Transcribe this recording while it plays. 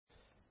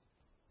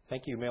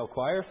Thank you, male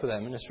choir, for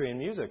that ministry and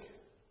music.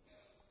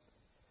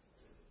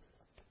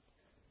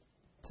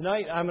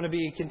 Tonight I'm going to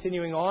be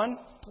continuing on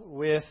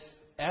with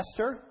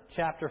Esther,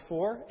 chapter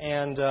 4,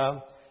 and I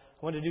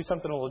want to do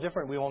something a little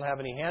different. We won't have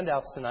any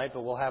handouts tonight,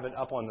 but we'll have it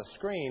up on the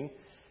screen.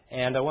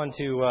 And I want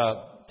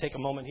to take a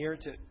moment here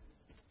to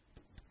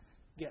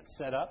get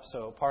set up,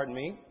 so pardon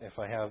me if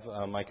I have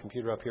my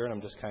computer up here and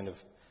I'm just kind of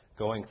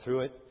going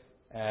through it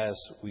as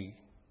we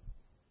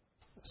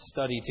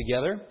study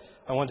together.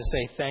 I want to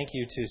say thank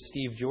you to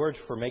Steve George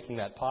for making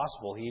that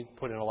possible. He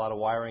put in a lot of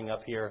wiring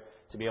up here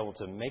to be able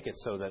to make it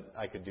so that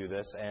I could do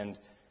this, and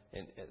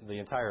the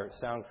entire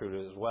sound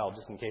crew as well,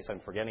 just in case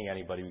I'm forgetting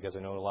anybody, because I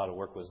know a lot of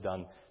work was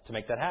done to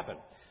make that happen.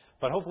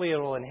 But hopefully it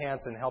will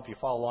enhance and help you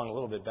follow along a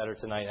little bit better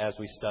tonight as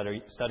we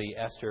study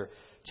Esther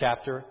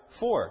chapter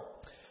 4.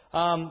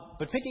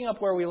 But picking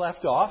up where we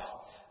left off,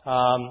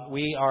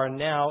 we are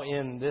now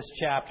in this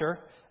chapter,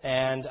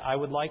 and I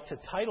would like to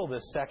title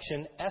this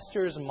section,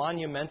 Esther's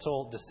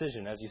Monumental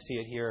Decision, as you see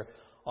it here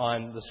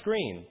on the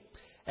screen.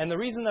 And the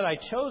reason that I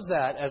chose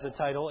that as a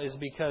title is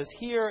because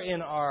here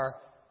in our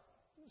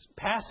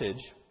passage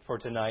for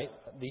tonight,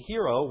 the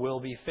hero will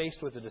be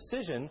faced with a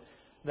decision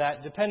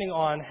that, depending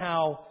on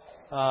how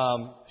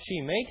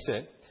she makes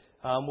it,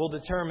 will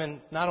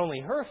determine not only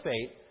her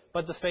fate,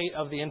 but the fate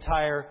of the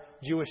entire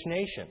Jewish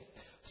nation.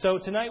 So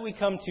tonight we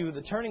come to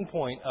the turning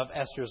point of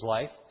Esther's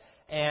life,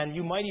 and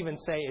you might even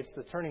say it's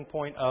the turning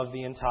point of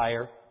the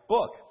entire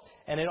book.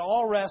 And it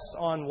all rests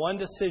on one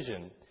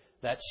decision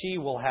that she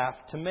will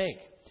have to make.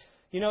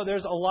 You know,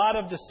 there's a lot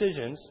of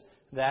decisions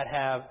that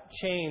have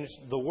changed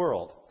the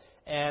world.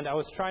 And I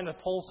was trying to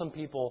poll some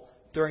people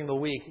during the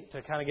week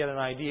to kind of get an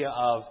idea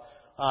of,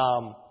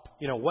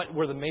 what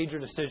were the major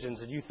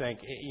decisions that you think,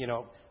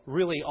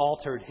 really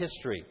altered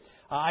history.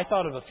 I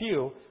thought of a few.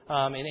 In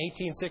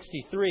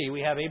 1863,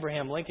 we have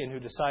Abraham Lincoln, who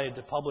decided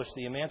to publish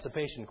the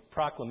Emancipation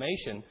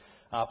Proclamation,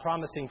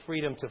 promising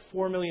freedom to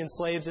 4 million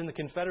slaves in the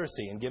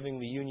Confederacy and giving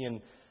the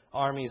Union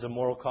armies a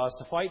moral cause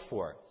to fight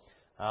for.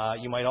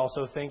 You might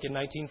also think in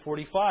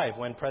 1945,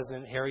 when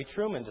President Harry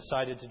Truman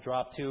decided to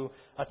drop 2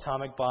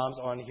 atomic bombs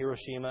on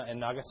Hiroshima and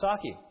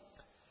Nagasaki,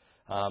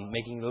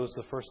 making those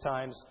the first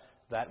times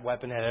that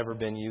weapon had ever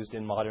been used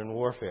in modern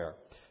warfare.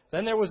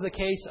 Then there was the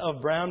case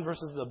of Brown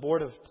versus the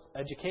Board of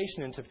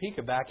Education in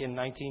Topeka back in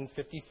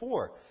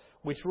 1954,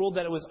 which ruled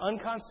that it was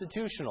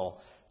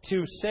unconstitutional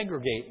to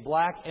segregate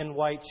black and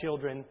white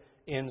children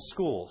in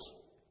schools.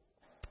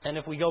 And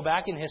if we go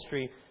back in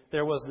history,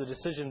 there was the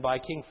decision by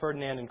King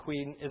Ferdinand and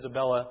Queen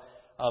Isabella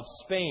of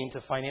Spain to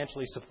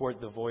financially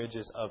support the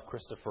voyages of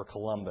Christopher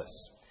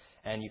Columbus.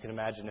 And you can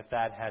imagine if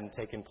that hadn't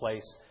taken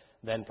place,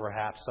 then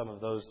perhaps some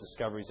of those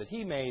discoveries that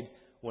he made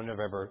wouldn't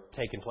have ever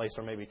taken place,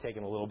 or maybe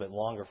taken a little bit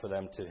longer for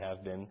them to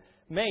have been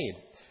made.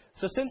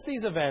 So since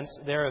these events,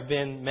 there have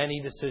been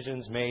many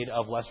decisions made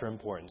of lesser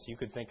importance. You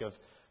could think of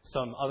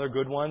some other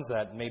good ones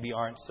that maybe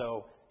aren't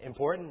so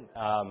important.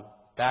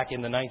 Back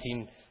in the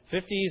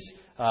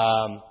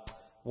 1950s,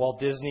 Walt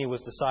Disney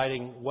was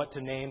deciding what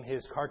to name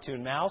his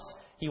cartoon mouse.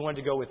 He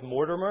wanted to go with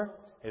Mortimer.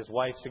 His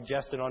wife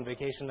suggested on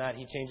vacation that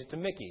he change it to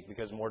Mickey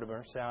because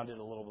Mortimer sounded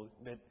a little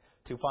bit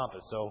too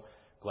pompous. So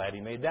glad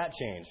he made that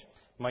change.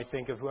 You might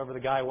think of whoever the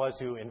guy was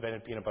who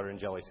invented peanut butter and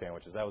jelly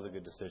sandwiches. That was a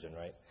good decision,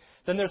 right?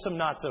 Then there's some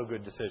not so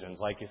good decisions,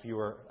 like if you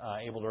were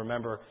able to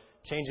remember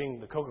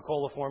changing the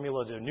Coca-Cola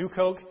formula to New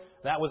Coke,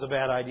 that was a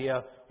bad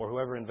idea. Or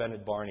whoever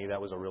invented Barney,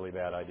 that was a really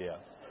bad idea.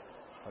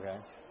 Okay?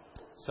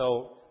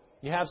 So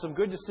you have some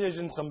good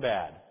decisions, some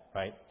bad,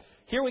 right?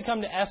 Here we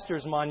come to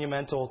Esther's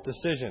monumental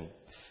decision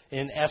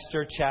in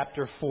Esther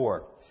chapter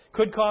 4.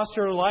 Could cost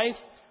her life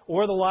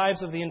or the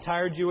lives of the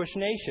entire Jewish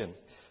nation.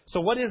 So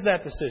what is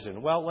that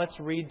decision? Well, let's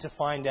read to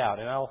find out.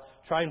 And I'll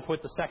try and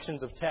put the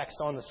sections of text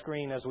on the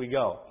screen as we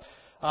go.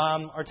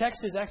 Our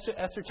text is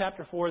Esther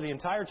chapter 4, the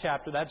entire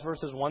chapter. That's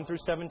verses 1 through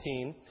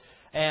 17.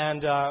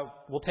 And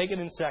we'll take it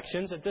in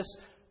sections. At this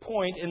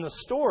point in the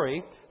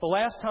story, the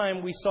last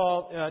time we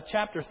saw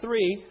chapter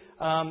 3,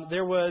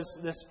 there was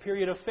this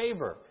period of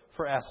favor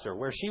for Esther,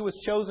 where she was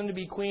chosen to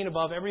be queen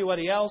above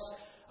everybody else.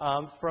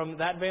 From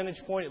that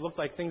vantage point, it looked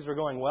like things were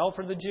going well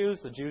for the Jews.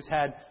 The Jews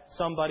had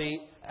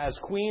somebody as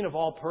queen of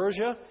all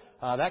Persia.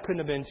 That couldn't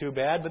have been too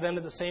bad. But then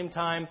at the same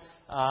time,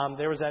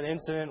 there was that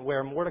incident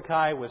where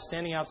Mordecai was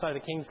standing outside the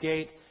king's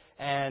gate,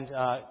 and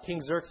King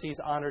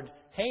Xerxes honored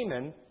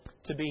Haman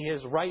to be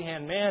his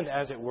right-hand man,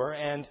 as it were,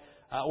 and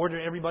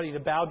ordered everybody to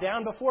bow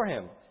down before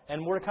him.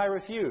 And Mordecai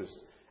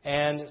refused.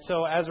 And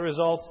so as a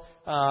result,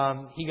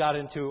 he got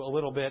into a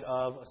little bit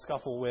of a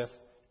scuffle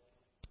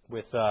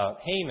with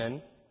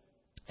Haman,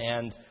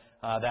 and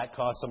that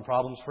caused some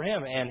problems for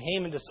him. And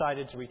Haman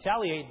decided to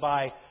retaliate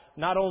by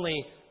not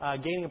only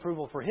gaining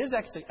approval for his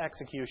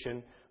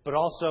execution, but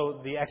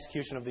also the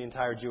execution of the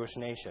entire Jewish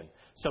nation.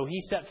 So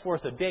he set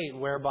forth a date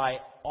whereby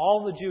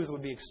all the Jews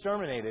would be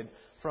exterminated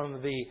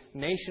from the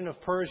nation of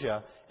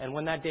Persia. And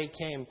when that date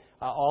came,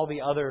 all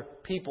the other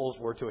peoples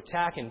were to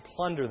attack and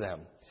plunder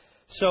them.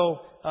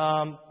 So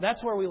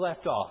that's where we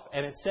left off.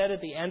 And it said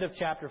at the end of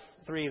chapter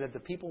 3 that the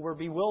people were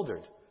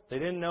bewildered. They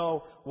didn't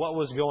know what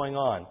was going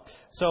on.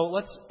 So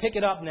let's pick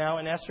it up now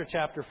in Esther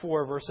chapter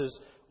 4, verses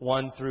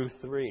 1 through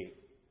 3.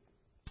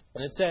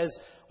 And it says,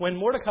 "When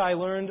Mordecai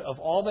learned of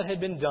all that had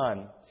been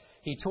done,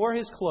 he tore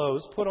his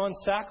clothes, put on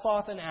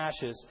sackcloth and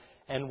ashes,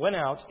 and went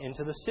out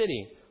into the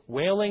city,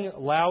 wailing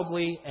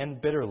loudly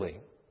and bitterly.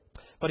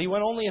 But he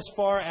went only as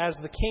far as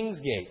the king's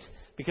gate,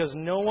 because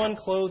no one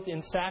clothed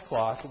in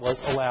sackcloth was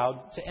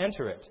allowed to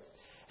enter it.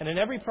 And in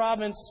every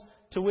province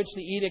to which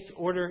the edict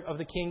order of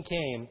the king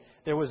came,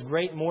 there was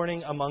great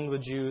mourning among the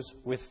Jews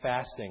with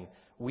fasting,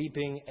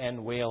 weeping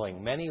and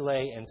wailing. Many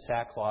lay in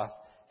sackcloth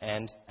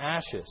and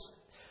ashes."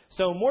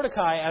 So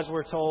Mordecai, as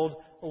we're told,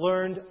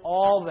 learned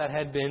all that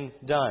had been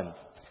done.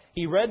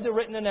 He read the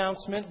written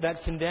announcement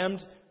that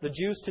condemned the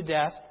Jews to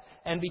death,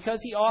 and because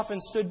he often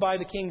stood by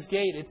the king's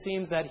gate, it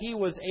seems that he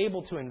was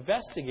able to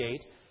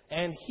investigate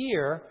and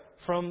hear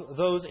from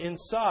those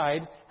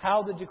inside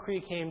how the decree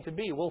came to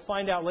be. We'll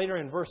find out later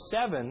in verse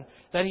 7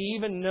 that he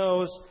even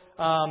knows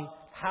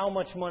how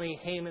much money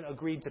Haman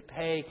agreed to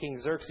pay King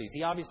Xerxes.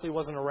 He obviously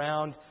wasn't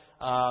around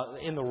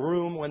in the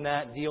room when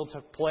that deal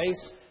took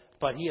place,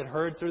 but he had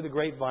heard through the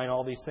grapevine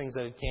all these things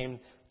that it came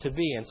to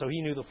be, and so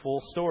he knew the full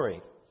story.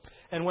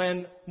 And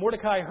when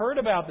Mordecai heard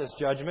about this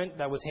judgment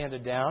that was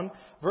handed down,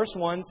 verse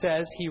 1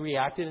 says he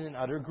reacted in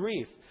utter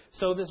grief.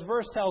 So this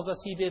verse tells us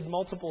he did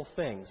multiple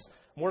things.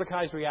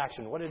 Mordecai's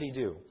reaction, what did he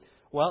do?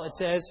 Well, it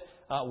says,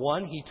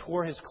 1, he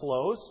tore his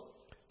clothes.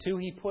 2,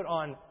 he put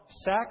on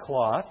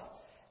sackcloth.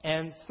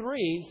 And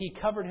 3, he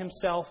covered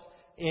himself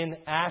in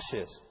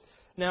ashes.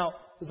 Now,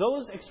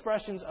 those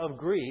expressions of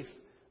grief,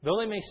 though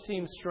they may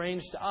seem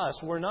strange to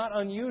us, were not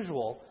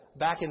unusual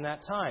back in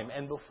that time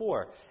and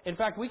before. In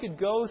fact, we could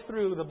go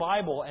through the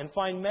Bible and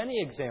find many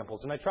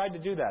examples, and I tried to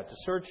do that, to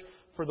search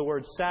for the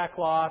word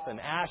sackcloth and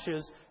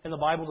ashes in the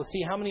Bible to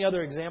see how many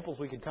other examples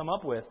we could come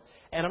up with.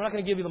 And I'm not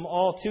going to give you them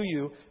all to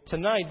you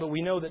tonight, but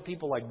we know that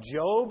people like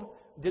Job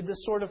did this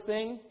sort of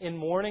thing in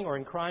mourning or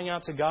in crying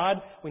out to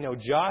God. We know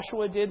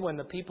Joshua did when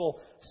the people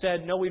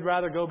said, no, we'd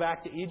rather go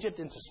back to Egypt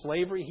into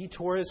slavery. He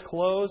tore his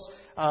clothes.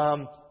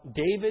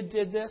 David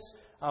did this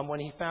when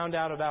he found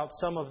out about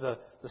some of the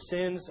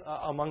sins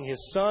among his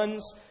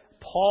sons.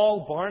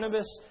 Paul,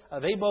 Barnabas,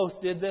 they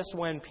both did this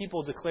when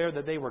people declared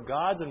that they were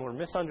gods and were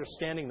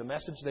misunderstanding the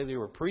message that they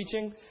were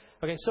preaching.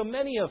 Okay, so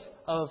many of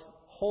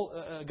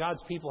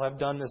God's people have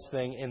done this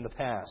thing in the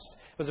past.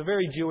 It was a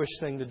very Jewish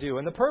thing to do.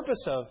 And the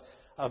purpose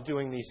of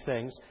doing these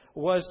things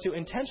was to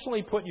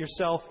intentionally put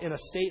yourself in a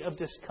state of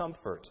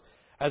discomfort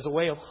as a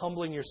way of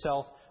humbling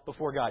yourself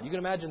before God. You can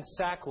imagine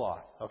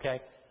sackcloth, okay,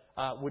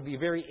 would be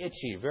very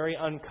itchy, very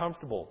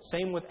uncomfortable.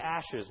 Same with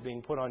ashes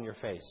being put on your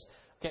face.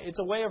 Okay, it's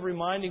a way of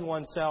reminding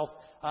oneself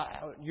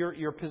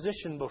your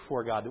position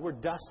before God, that we're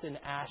dust and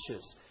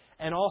ashes.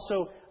 And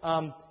also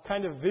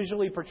kind of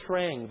visually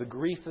portraying the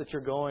grief that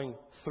you're going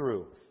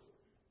through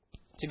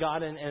to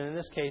God and in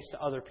this case to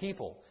other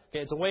people. Okay,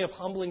 it's a way of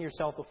humbling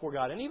yourself before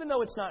God. And even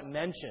though it's not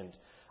mentioned,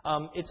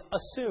 it's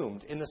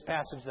assumed in this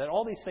passage that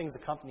all these things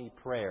accompany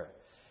prayer.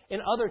 In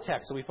other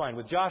texts that we find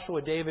with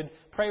Joshua, David,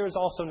 prayer is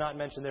also not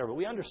mentioned there. But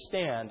we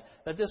understand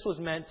that this was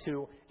meant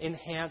to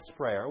enhance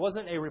prayer. It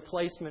wasn't a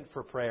replacement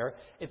for prayer.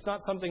 It's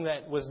not something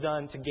that was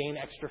done to gain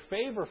extra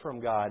favor from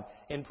God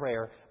in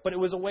prayer. But it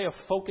was a way of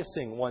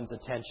focusing one's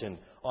attention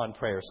on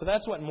prayer. So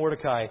that's what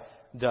Mordecai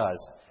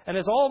does. And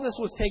as all this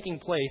was taking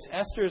place,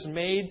 Esther's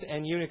maids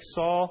and eunuchs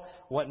saw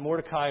what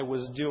Mordecai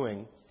was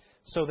doing.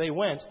 So they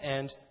went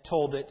and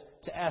told it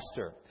to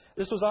Esther.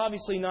 This was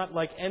obviously not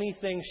like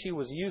anything she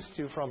was used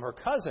to from her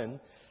cousin,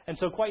 and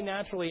so quite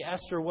naturally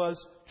Esther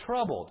was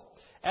troubled.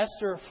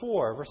 Esther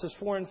 4, verses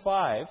 4 and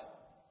 5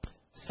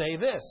 say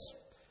this: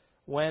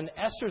 When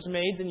Esther's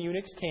maids and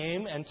eunuchs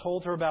came and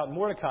told her about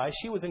Mordecai,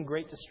 she was in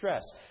great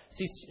distress.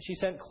 She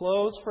sent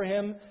clothes for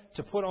him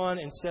to put on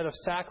instead of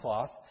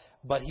sackcloth,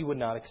 but he would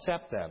not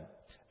accept them.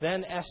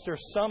 Then Esther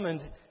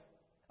summoned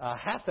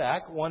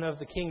Hathach, one of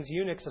the king's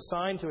eunuchs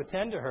assigned to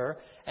attend to her,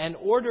 and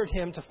ordered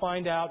him to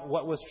find out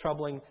what was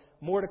troubling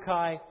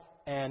Mordecai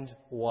and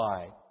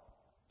why.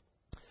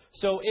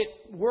 So it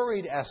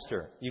worried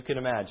Esther, you can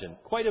imagine,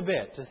 quite a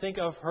bit to think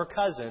of her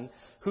cousin,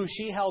 who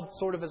she held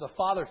sort of as a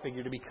father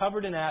figure, to be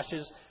covered in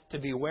ashes, to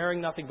be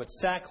wearing nothing but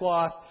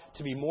sackcloth,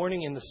 to be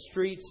mourning in the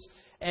streets,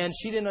 and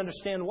she didn't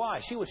understand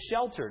why. She was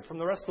sheltered from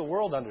the rest of the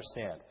world,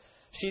 understand.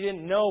 She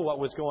didn't know what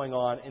was going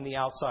on in the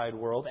outside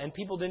world, and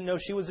people didn't know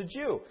she was a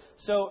Jew.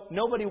 So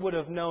nobody would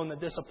have known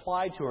that this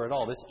applied to her at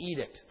all, this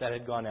edict that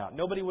had gone out.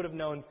 Nobody would have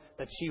known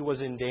that she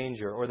was in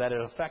danger or that it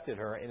affected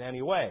her in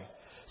any way.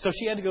 So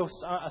she had to go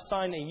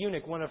assign a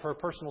eunuch, one of her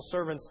personal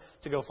servants,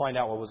 to go find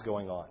out what was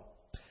going on.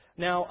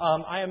 Now,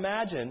 I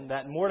imagine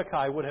that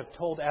Mordecai would have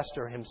told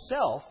Esther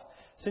himself,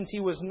 since he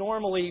was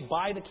normally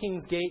by the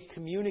king's gate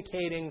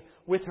communicating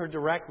with her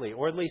directly,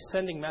 or at least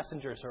sending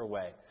messengers her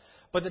way.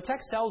 But the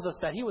text tells us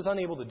that he was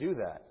unable to do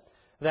that.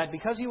 That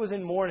because he was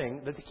in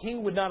mourning, that the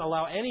king would not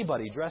allow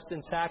anybody dressed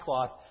in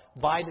sackcloth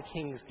by the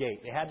king's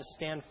gate. They had to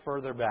stand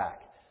further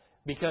back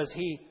because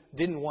he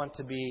didn't want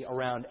to be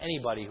around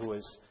anybody who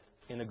was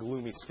in a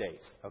gloomy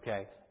state.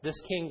 Okay, this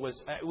king was,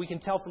 we can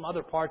tell from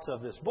other parts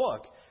of this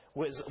book,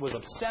 was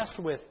obsessed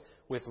with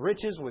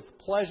riches, with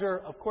pleasure.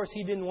 Of course,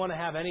 he didn't want to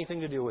have anything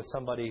to do with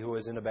somebody who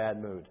was in a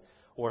bad mood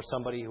or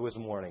somebody who was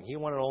mourning. He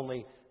wanted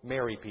only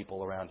merry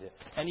people around him.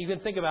 And you can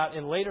think about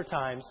in later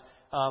times,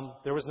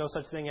 there was no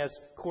such thing as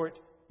court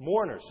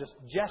mourners, just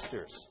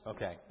jesters.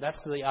 Okay, that's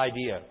the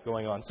idea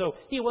going on. So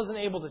he wasn't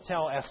able to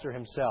tell Esther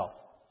himself.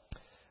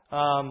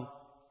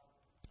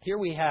 Here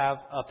we have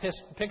a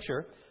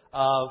picture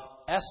of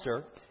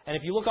Esther. And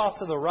if you look off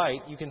to the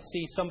right, you can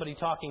see somebody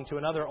talking to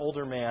another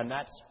older man.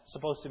 That's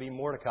supposed to be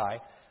Mordecai.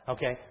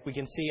 Okay, we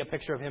can see a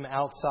picture of him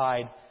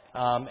outside,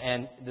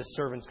 and the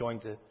servant's going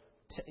to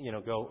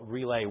go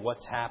relay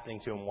what's happening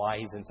to him, why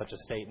he's in such a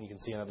state. And you can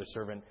see another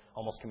servant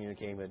almost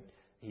communicating that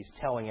he's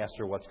telling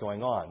Esther what's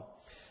going on.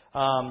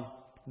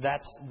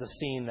 That's the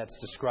scene that's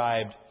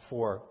described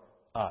for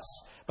us.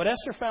 But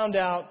Esther found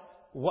out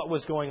what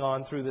was going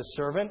on through this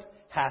servant,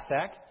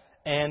 Hathach,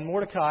 and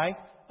Mordecai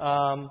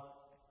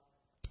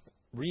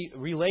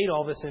relayed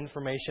all this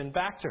information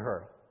back to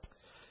her.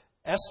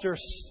 Esther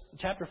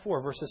chapter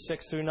 4, verses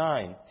 6 through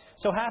 9.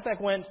 So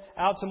Hathach went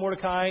out to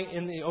Mordecai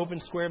in the open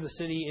square of the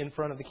city in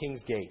front of the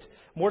king's gate.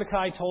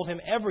 Mordecai told him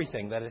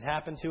everything that had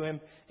happened to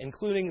him,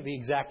 including the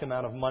exact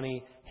amount of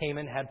money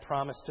Haman had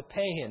promised to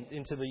pay him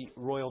into the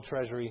royal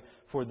treasury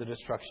for the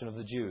destruction of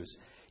the Jews.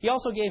 He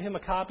also gave him a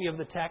copy of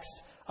the text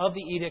of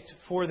the edict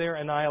for their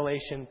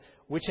annihilation,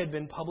 which had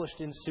been published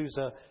in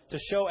Susa, to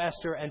show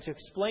Esther and to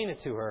explain it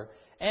to her.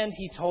 And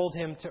he told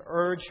him to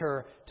urge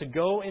her to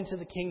go into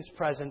the king's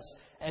presence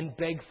and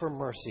beg for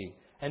mercy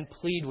and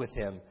plead with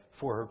him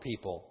for her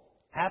people.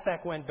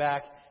 Hathach went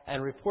back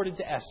and reported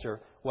to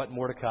Esther what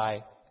Mordecai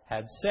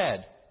had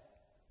said.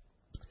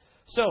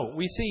 So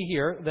we see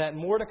here that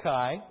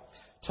Mordecai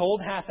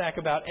told Hathach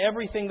about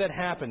everything that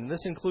happened.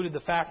 This included the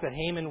fact that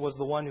Haman was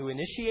the one who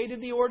initiated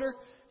the order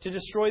to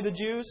destroy the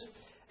Jews,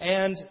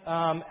 and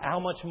how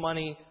much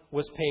money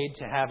was paid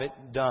to have it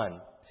done.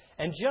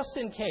 And just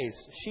in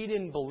case she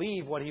didn't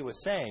believe what he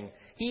was saying,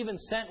 he even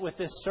sent with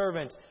this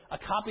servant a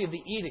copy of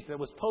the edict that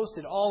was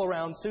posted all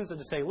around Susa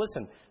to say,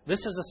 listen, this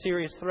is a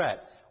serious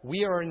threat.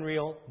 We are in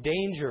real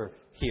danger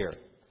here.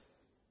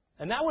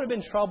 And that would have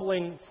been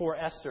troubling for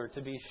Esther,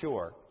 to be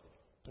sure.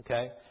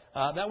 Okay?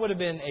 That would have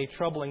been a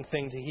troubling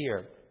thing to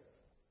hear.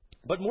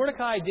 But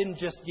Mordecai didn't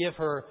just give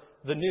her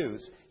the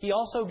news. He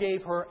also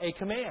gave her a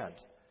command.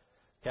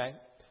 Okay?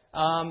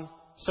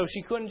 So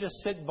she couldn't just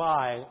sit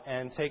by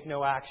and take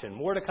no action.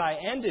 Mordecai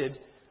ended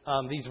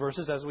these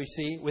verses, as we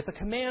see, with a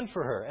command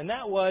for her. And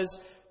that was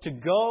to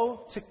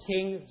go to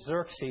King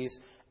Xerxes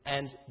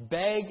and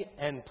beg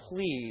and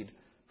plead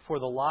for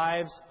the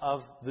lives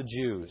of the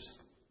Jews.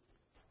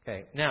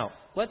 Okay, now,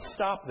 let's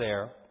stop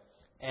there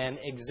and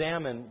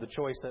examine the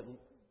choice that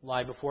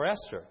lied before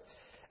Esther.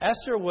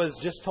 Esther was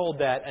just told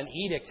that an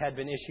edict had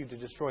been issued to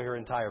destroy her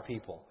entire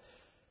people.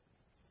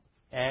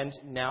 And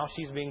now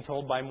she's being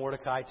told by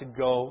Mordecai to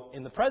go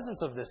in the presence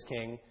of this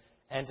king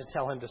and to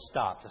tell him to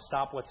stop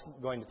what's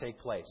going to take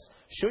place.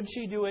 Should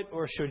she do it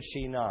or should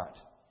she not?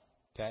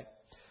 Okay.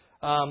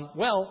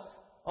 Well,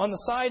 on the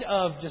side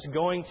of just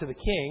going to the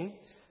king,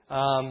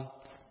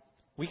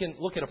 we can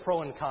look at a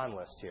pro and con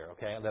list here,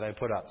 okay, that I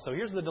put up. So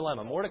here's the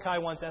dilemma. Mordecai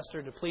wants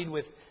Esther to plead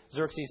with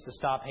Xerxes to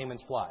stop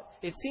Haman's plot.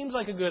 It seems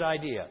like a good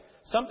idea.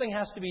 Something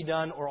has to be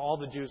done or all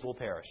the Jews will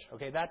perish.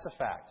 Okay, that's a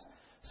fact.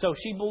 So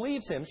she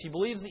believes him. She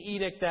believes the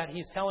edict that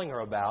he's telling her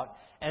about,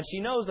 and she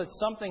knows that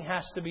something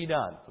has to be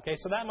done. Okay,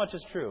 so that much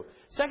is true.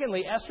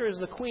 Secondly, Esther is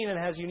the queen and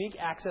has unique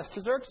access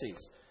to Xerxes.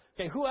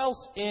 Okay, who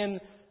else in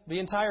the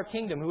entire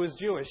kingdom who is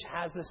Jewish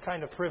has this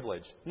kind of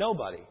privilege?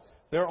 Nobody.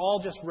 They're all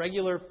just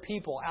regular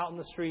people out in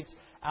the streets,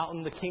 out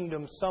in the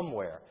kingdom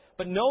somewhere.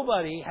 But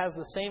nobody has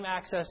the same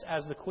access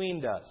as the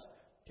queen does.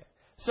 Okay.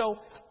 So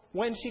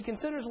when she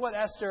considers what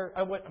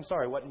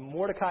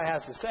Mordecai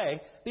has to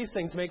say, these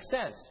things make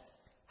sense.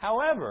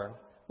 However,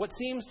 what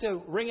seems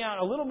to ring out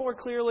a little more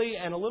clearly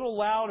and a little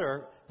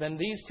louder than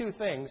these two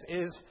things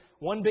is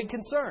one big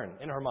concern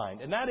in her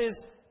mind, and that is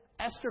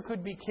Esther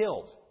could be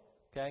killed.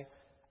 Okay?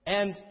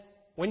 And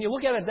when you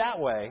look at it that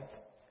way,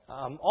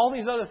 all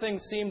these other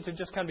things seem to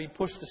just kind of be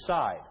pushed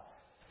aside.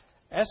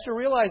 Esther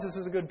realizes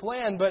this is a good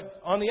plan,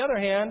 but on the other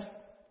hand,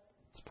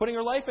 it's putting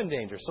her life in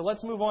danger. So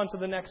let's move on to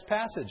the next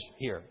passage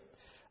here.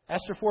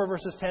 Esther 4,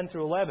 verses 10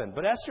 through 11.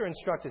 But Esther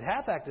instructed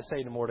Hathach to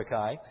say to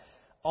Mordecai,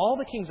 all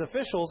the king's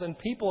officials and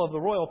people of the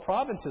royal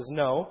provinces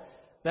know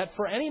that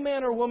for any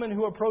man or woman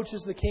who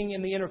approaches the king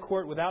in the inner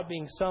court without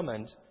being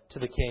summoned to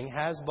the king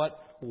has but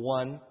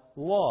one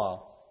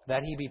law,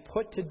 that he be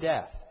put to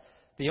death.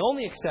 The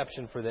only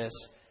exception for this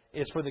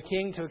is for the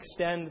king to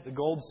extend the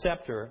gold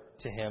scepter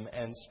to him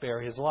and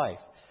spare his life.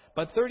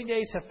 But 30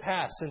 days have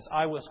passed since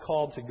I was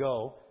called to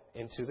go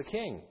into the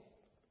king.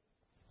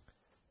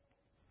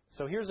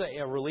 So here's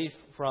a relief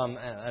from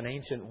an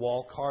ancient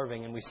wall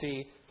carving, and we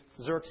see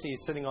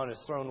Xerxes sitting on his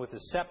throne with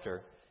his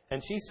scepter.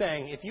 And she's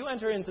saying, if you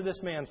enter into this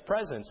man's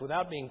presence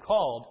without being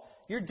called,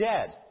 you're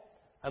dead,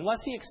 unless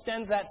he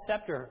extends that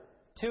scepter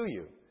to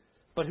you.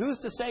 But who's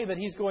to say that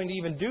he's going to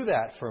even do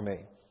that for me?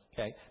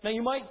 Okay. Now,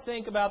 you might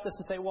think about this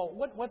and say, well,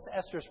 what's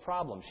Esther's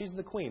problem? She's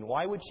the queen.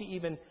 Why would she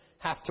even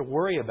have to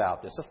worry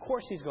about this? Of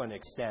course he's going to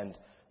extend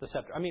the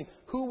scepter. I mean,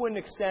 who wouldn't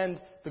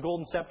extend the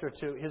golden scepter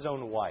to his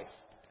own wife?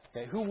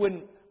 Okay. Who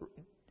wouldn't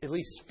at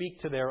least speak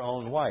to their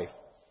own wife?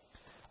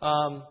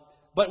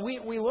 But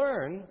we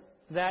learn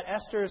that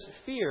Esther's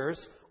fears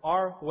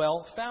are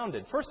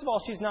well-founded. First of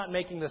all, she's not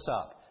making this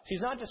up.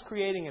 She's not just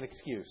creating an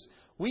excuse.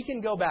 We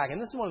can go back,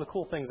 and this is one of the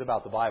cool things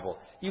about the Bible.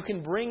 You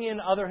can bring in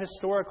other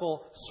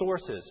historical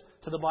sources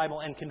to the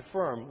Bible and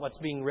confirm what's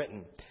being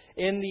written.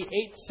 In the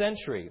 8th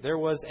century, there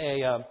was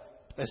a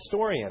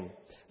historian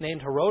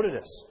named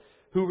Herodotus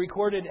who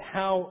recorded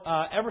how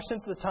ever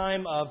since the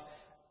time of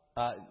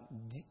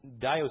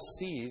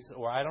Dioceses,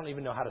 or I don't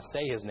even know how to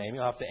say his name.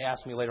 You'll have to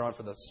ask me later on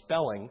for the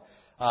spelling.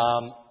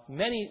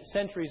 Many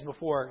centuries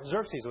before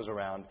Xerxes was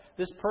around,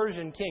 this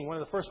Persian king, one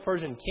of the first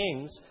Persian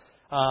kings,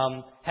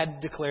 had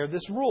declared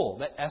this rule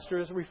that Esther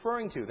is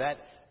referring to, that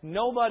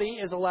nobody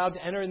is allowed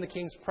to enter in the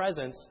king's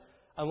presence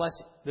unless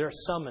they're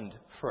summoned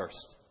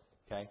first.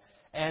 Okay?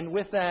 And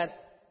with that,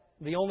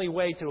 the only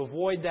way to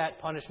avoid that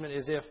punishment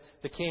is if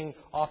the king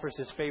offers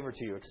his favor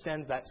to you,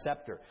 extends that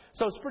scepter.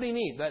 So it's pretty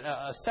neat that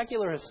a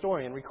secular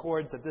historian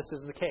records that this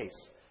is the case,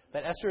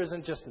 that Esther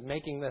isn't just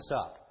making this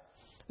up.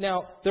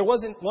 Now, there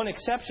wasn't one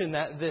exception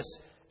that this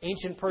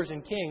ancient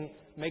Persian king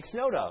makes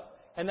note of,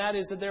 and that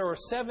is that there are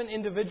 7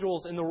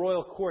 individuals in the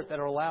royal court that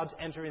are allowed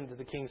to enter into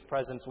the king's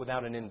presence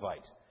without an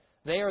invite.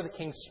 They are the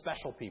king's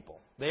special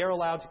people. They are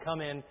allowed to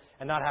come in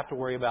and not have to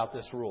worry about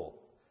this rule.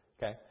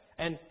 Okay?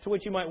 And to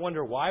which you might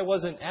wonder, why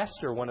wasn't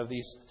Esther one of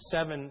these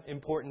 7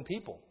 important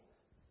people?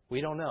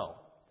 We don't know.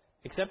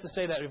 Except to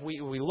say that if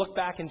we look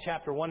back in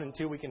chapter 1 and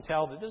 2, we can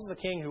tell that this is a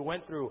king who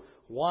went through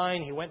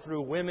wine, he went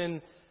through women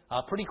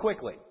pretty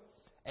quickly.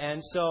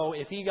 And so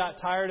if he got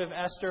tired of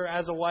Esther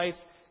as a wife,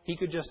 he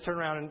could just turn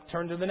around and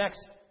turn to the next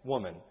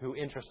woman who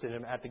interested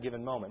him at the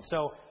given moment.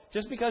 So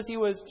just because she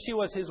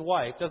was his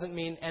wife doesn't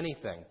mean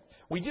anything.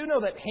 We do know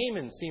that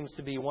Haman seems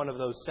to be one of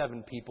those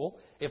 7 people,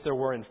 if there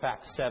were in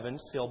fact 7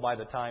 still by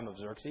the time of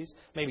Xerxes.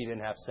 Maybe he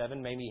didn't have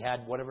 7. Maybe he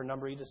had whatever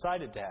number he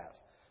decided to have.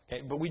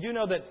 Okay, but we do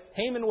know that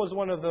Haman was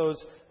one of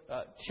those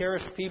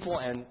cherished people,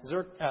 and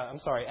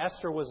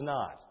Esther was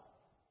not.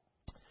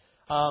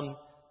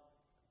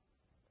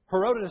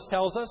 Herodotus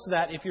tells us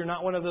that if you're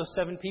not one of those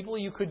 7 people,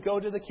 you could go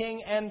to the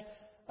king and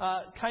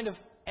kind of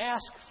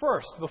ask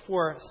first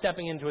before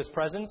stepping into his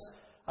presence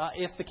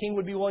if the king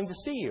would be willing to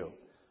see you.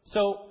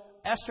 So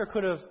Esther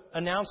could have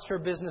announced her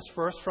business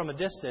first from a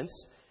distance,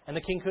 and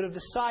the king could have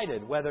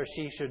decided whether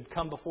she should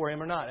come before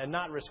him or not and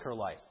not risk her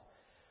life.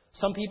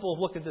 Some people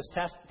have looked at this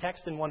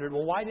text and wondered,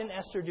 well, why didn't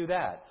Esther do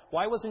that?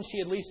 Why wasn't she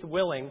at least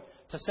willing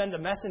to send a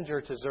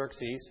messenger to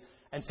Xerxes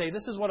and say,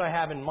 this is what I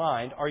have in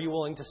mind. Are you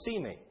willing to see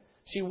me?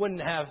 She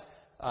wouldn't have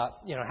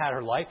had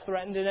her life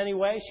threatened in any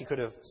way. She could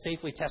have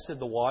safely tested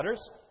the waters.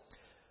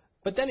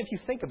 But then if you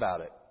think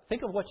about it,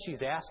 think of what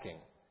she's asking.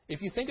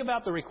 If you think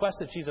about the request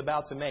that she's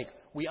about to make,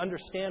 we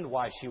understand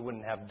why she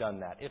wouldn't have done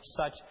that if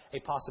such a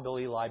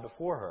possibility lied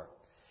before her.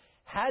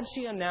 Had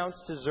she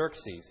announced to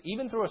Xerxes,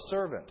 even through a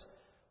servant,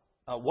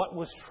 what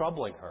was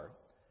troubling her,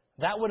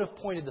 that would have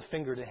pointed the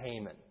finger to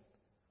Haman,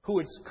 who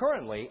is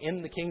currently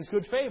in the king's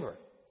good favor.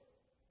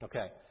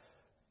 Okay.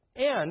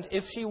 And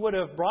if she would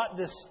have brought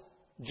this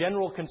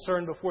general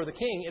concern before the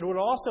king, it would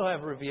also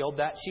have revealed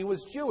that she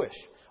was Jewish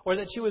or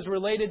that she was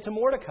related to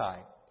Mordecai.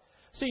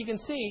 So you can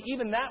see,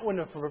 even that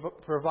wouldn't have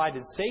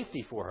provided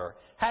safety for her.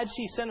 Had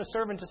she sent a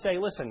servant to say,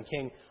 listen,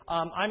 king,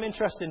 I'm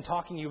interested in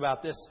talking to you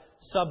about this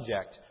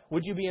subject.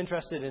 Would you be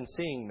interested in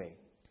seeing me?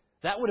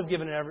 That would have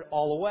given it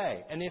all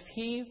away. And if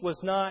he was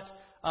not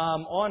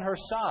on her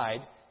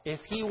side,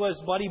 if he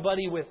was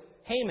buddy-buddy with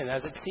Haman,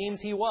 as it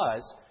seems he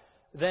was,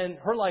 then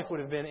her life would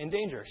have been in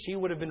danger. She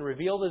would have been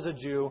revealed as a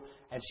Jew,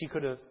 and she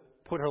could have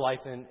put her life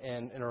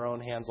in her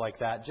own hands like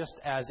that, just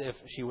as if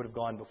she would have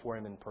gone before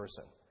him in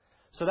person.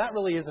 So that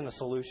really isn't a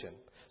solution.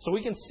 So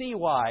we can see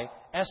why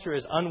Esther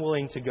is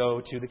unwilling to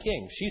go to the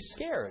king. She's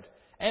scared,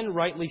 and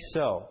rightly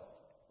so.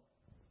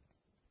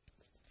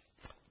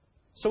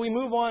 So we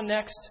move on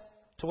next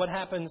to what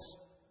happens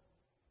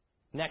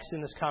next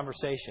in this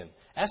conversation.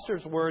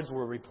 Esther's words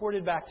were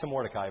reported back to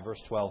Mordecai,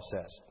 verse 12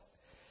 says.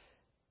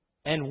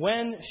 And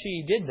when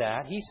she did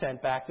that, he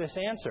sent back this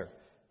answer.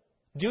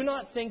 Do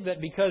not think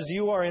that because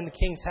you are in the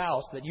king's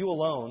house that you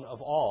alone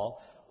of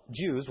all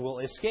Jews will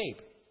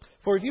escape.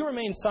 For if you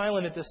remain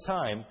silent at this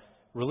time,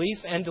 relief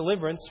and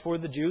deliverance for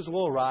the Jews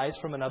will arise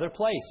from another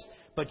place.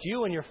 But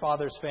you and your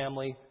father's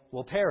family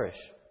will perish.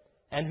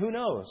 And who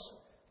knows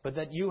but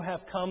that you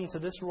have come to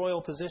this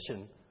royal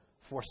position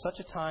for such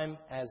a time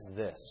as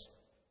this.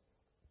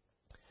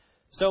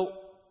 So,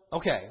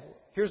 okay,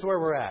 here's where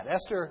we're at.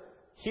 Esther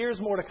hears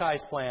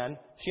Mordecai's plan.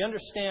 She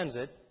understands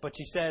it, but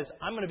she says,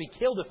 I'm going to be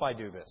killed if I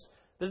do this.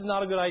 This is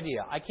not a good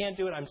idea. I can't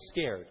do it. I'm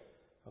scared.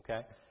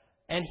 Okay?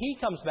 And he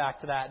comes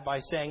back to that by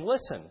saying,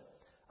 listen,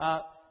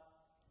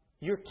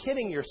 you're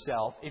kidding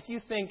yourself if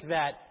you think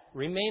that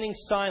remaining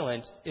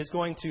silent is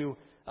going to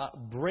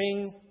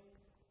bring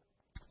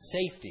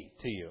safety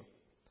to you.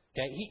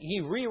 Okay,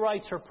 he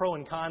rewrites her pro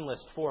and con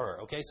list for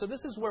her. Okay, so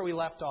this is where we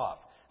left off.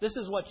 This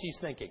is what she's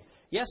thinking.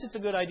 Yes, it's a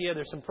good idea.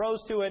 There's some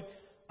pros to it,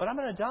 but I'm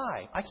going to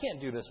die. I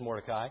can't do this,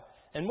 Mordecai.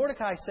 And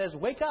Mordecai says,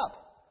 wake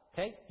up.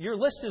 Okay, your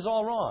list is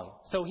all wrong.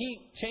 So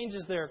he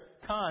changes their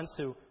cons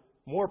to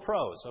more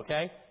pros.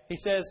 Okay, he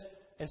says,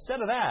 instead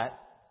of that,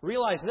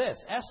 realize this,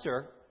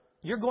 Esther,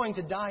 you're going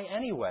to die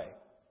anyway.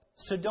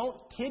 So don't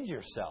kid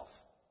yourself.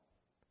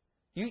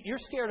 You're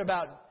scared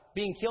about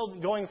being killed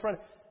and going in front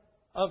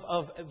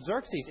of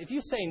Xerxes. If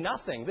you say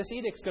nothing, this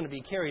edict's going to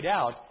be carried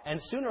out, and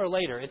sooner or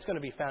later it's going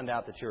to be found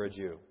out that you're a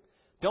Jew.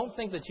 Don't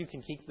think that you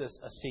can keep this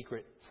a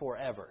secret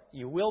forever.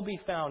 You will be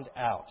found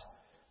out.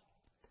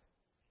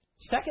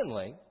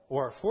 Secondly,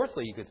 or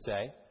fourthly, you could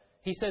say,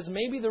 he says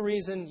maybe the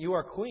reason you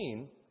are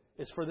queen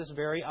is for this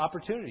very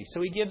opportunity.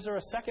 So he gives her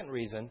a second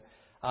reason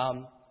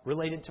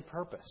related to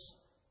purpose.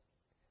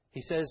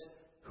 He says,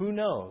 who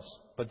knows,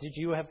 but did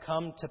you have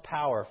come to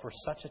power for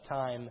such a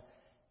time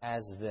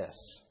as this?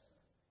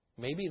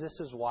 Maybe this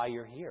is why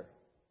you're here.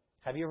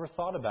 Have you ever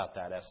thought about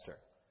that, Esther?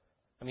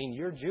 I mean,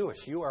 you're Jewish.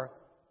 You are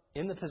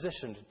in the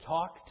position to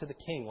talk to the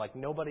king like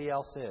nobody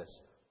else is.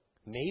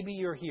 Maybe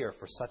you're here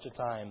for such a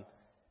time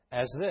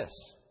as this.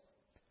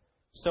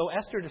 So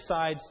Esther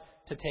decides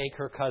to take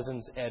her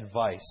cousin's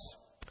advice.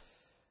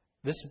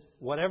 This,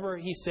 whatever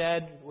he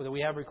said that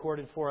we have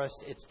recorded for us,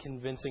 it's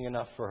convincing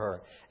enough for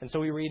her. And so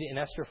we read in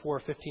Esther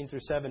 4:15 through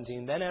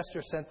 17, then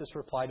Esther sent this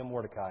reply to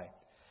Mordecai.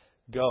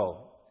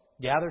 Go,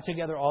 gather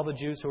together all the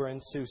Jews who are in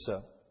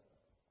Susa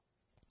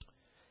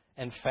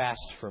and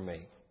fast for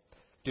me.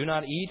 Do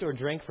not eat or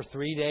drink for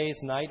 3 days,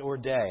 night or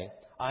day.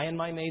 I and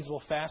my maids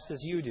will fast as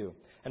you do.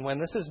 And when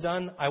this is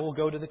done, I will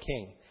go to the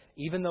king,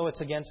 even though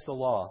it's against the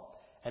law.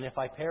 And if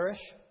I perish,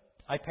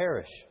 I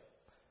perish.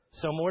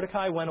 So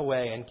Mordecai went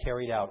away and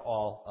carried out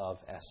all of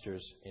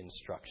Esther's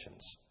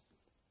instructions.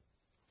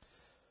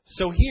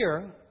 So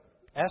here,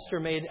 Esther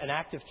made an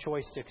active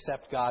choice to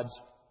accept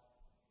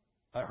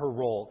her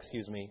role,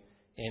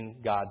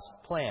 in God's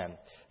plan.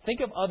 Think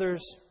of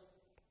others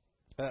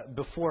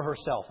before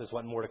herself, is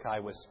what Mordecai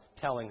was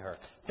telling her.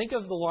 Think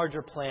of the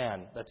larger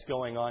plan that's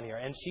going on here.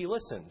 And she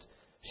listened.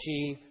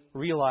 She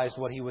realized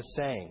what he was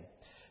saying.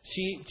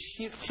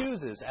 She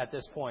chooses at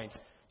this point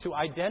to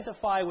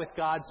identify with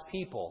God's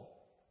people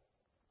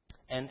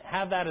and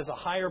have that as a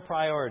higher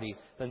priority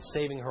than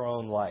saving her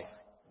own life.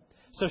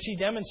 So she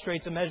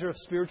demonstrates a measure of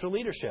spiritual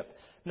leadership,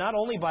 not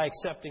only by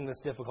accepting this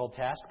difficult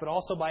task, but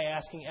also by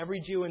asking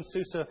every Jew in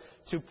Susa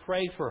to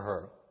pray for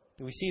her.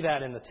 We see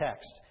that in the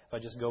text. If I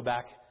just go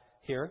back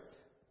here,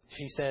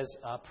 she says,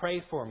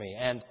 pray for me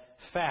and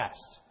fast.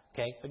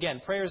 Okay. Again,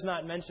 prayer is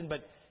not mentioned,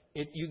 but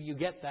you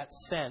get that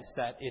sense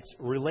that it's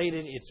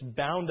related, it's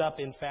bound up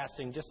in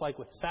fasting, just like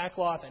with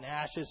sackcloth and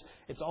ashes.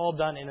 It's all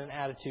done in an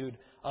attitude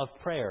of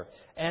prayer.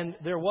 And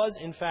there was,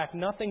 in fact,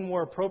 nothing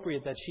more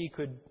appropriate that she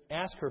could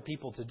ask her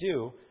people to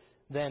do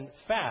than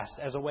fast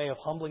as a way of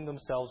humbling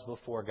themselves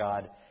before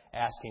God,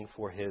 asking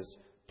for His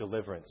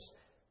deliverance.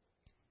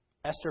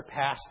 Esther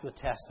passed the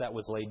test that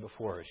was laid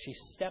before her. She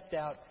stepped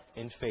out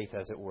in faith,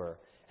 as it were,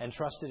 and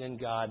trusted in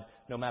God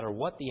no matter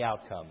what the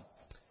outcome.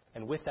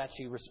 And with that,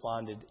 she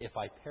responded, if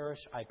I perish,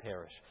 I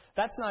perish.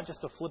 That's not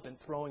just a flippant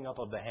throwing up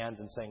of the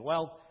hands and saying,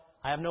 well,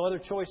 I have no other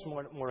choice,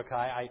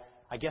 Mordecai.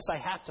 I guess I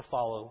have to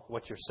follow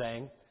what you're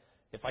saying.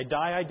 If I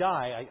die, I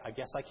die. I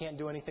guess I can't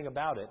do anything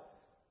about it.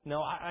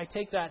 No, I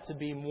take that to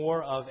be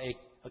more of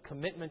a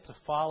commitment to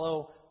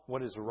follow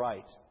what is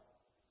right.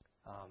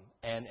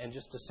 And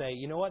just to say,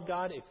 you know what,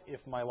 God, if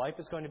my life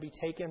is going to be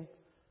taken,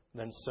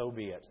 then so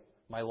be it.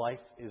 My life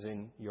is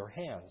in your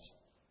hands.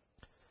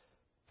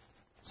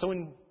 So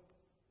in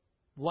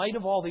light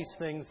of all these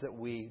things that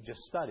we just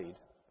studied,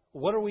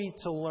 what are we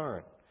to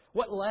learn?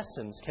 What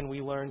lessons can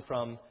we learn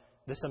from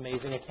this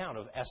amazing account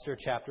of Esther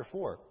chapter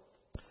 4?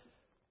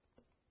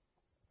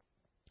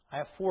 I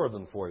have 4 of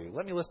them for you.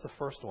 Let me list the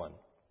first one.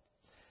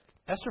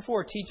 Esther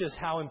 4 teaches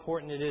how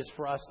important it is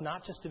for us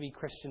not just to be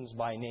Christians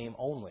by name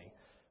only,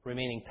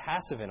 remaining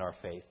passive in our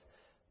faith,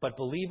 but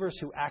believers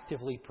who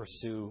actively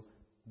pursue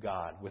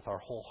God with our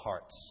whole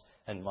hearts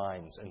and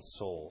minds and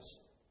souls.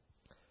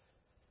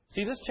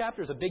 See, this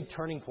chapter is a big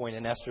turning point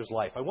in Esther's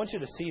life. I want you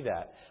to see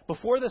that.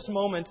 Before this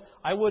moment,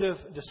 I would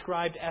have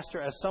described Esther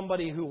as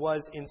somebody who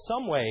was, in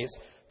some ways,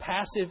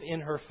 passive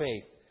in her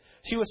faith.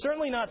 She was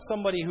certainly not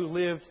somebody who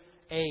lived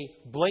a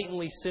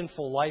blatantly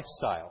sinful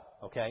lifestyle.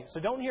 Okay?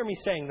 So don't hear me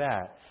saying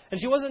that. And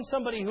she wasn't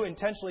somebody who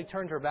intentionally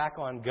turned her back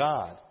on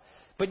God.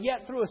 But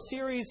yet, through a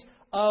series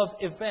of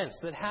events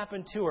that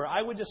happened to her,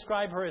 I would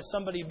describe her as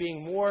somebody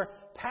being more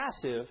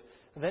passive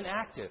than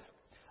active.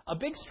 A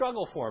big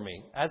struggle for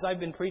me, as I've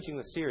been preaching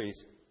the series,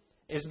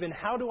 has been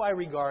how do I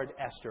regard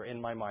Esther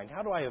in my mind?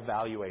 How do I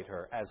evaluate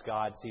her as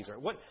God sees her?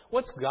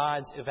 What's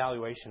God's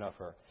evaluation of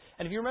her?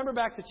 And if you remember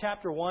back to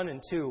chapter 1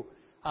 and 2,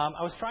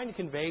 I was trying to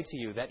convey to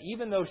you that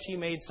even though she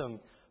made some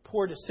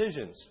poor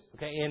decisions,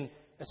 in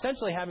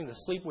essentially having to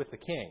sleep with the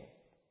king,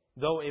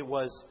 though it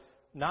was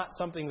not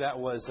something that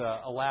was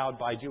allowed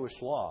by Jewish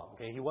law.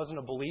 He wasn't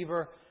a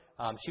believer.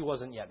 She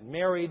wasn't yet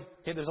married.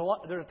 There's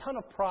a ton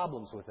of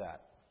problems with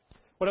that.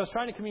 What I was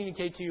trying to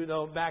communicate to you,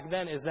 though, back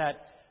then is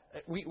that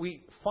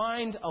we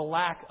find a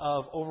lack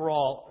of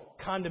overall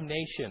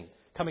condemnation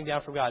coming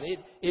down from God.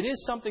 It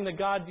is something that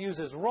God views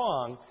as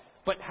wrong,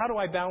 but how do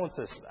I balance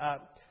this?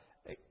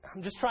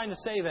 I'm just trying to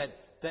say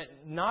that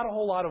not a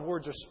whole lot of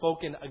words are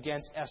spoken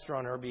against Esther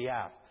on her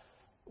behalf.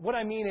 What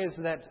I mean is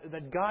that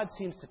God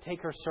seems to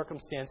take her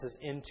circumstances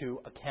into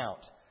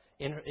account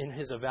in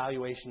His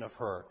evaluation of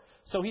her.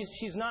 So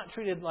she's not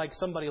treated like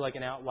somebody like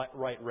an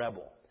outright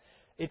rebel.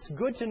 It's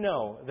good to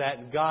know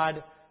that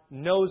God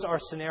knows our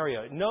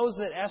scenario, knows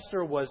that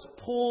Esther was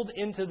pulled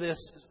into this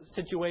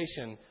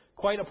situation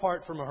quite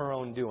apart from her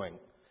own doing.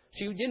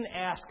 She didn't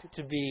ask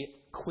to be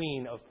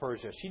queen of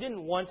Persia. She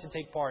didn't want to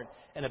take part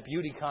in a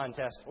beauty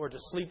contest or to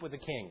sleep with the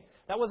king.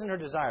 That wasn't her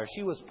desire.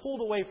 She was pulled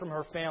away from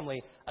her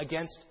family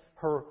against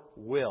her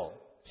will.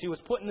 She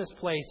was put in this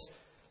place,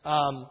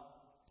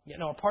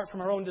 apart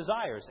from her own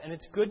desires. And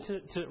it's good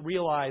to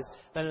realize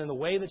that in the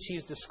way that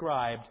she's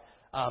described,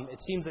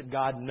 it seems that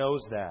God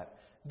knows that.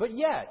 But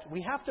yet,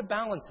 we have to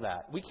balance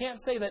that. We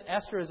can't say that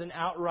Esther is an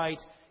outright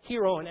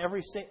hero in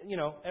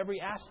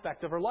every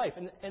aspect of her life.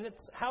 And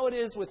it's how it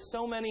is with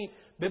so many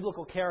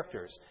biblical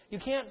characters. You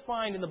can't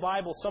find in the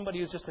Bible somebody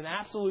who's just an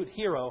absolute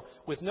hero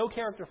with no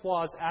character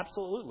flaws,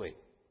 absolutely.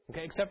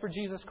 Okay, except for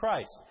Jesus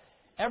Christ.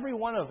 Every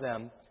one of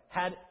them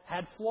had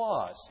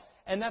flaws.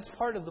 And that's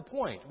part of the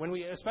point. When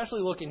we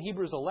especially look in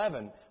Hebrews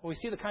 11, when we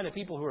see the kind of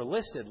people who are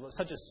listed,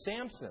 such as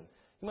Samson.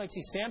 You might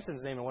see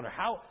Samson's name and wonder,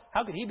 how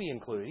could he be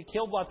included? He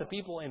killed lots of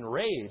people in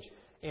rage,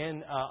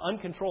 in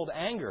uncontrolled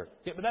anger.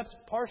 Yeah, but that's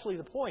partially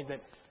the point,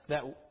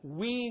 that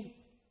we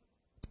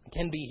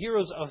can be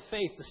heroes of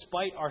faith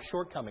despite our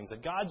shortcomings,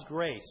 that God's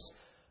grace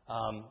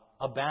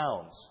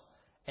abounds.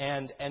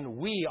 And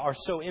we are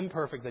so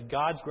imperfect that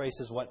God's grace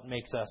is what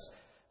makes us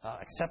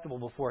acceptable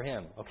before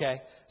Him. Okay?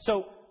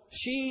 So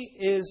she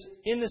is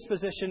in this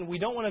position. We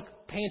don't want to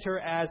paint her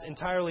as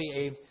entirely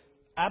a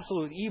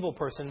absolute evil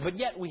person, but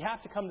yet we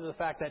have to come to the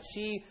fact that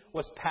she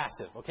was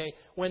passive, okay?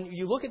 When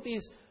you look at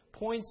these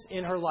points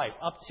in her life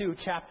up to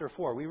chapter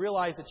 4, we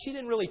realize that she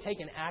didn't really take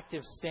an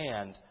active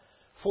stand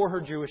for her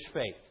Jewish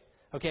faith,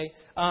 okay?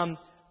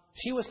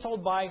 She was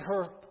told by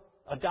her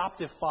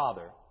adoptive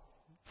father,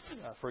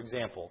 for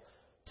example,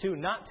 to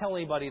not tell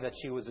anybody that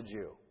she was a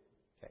Jew.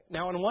 Okay?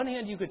 Now, on one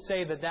hand, you could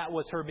say that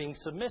was her being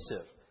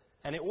submissive,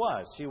 and it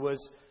was. She was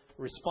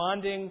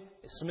responding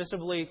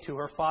submissively to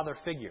her father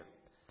figure.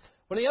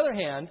 But on the other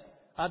hand,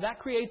 that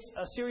creates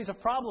a series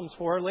of problems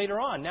for her later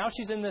on. Now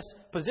she's in this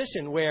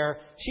position where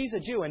she's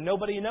a Jew and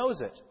nobody knows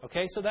it.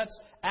 Okay, so that's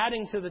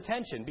adding to the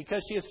tension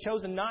because she has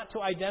chosen not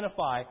to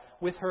identify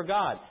with her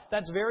God.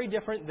 That's very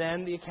different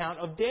than the account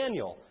of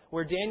Daniel,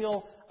 where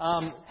Daniel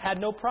had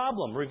no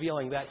problem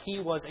revealing that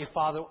he was a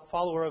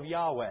follower of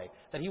Yahweh,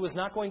 that he was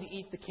not going to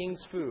eat the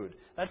king's food.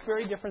 That's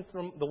very different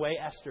from the way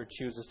Esther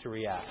chooses to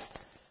react.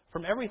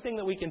 From everything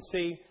that we can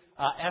see,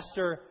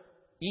 Esther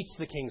eats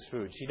the king's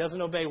food. She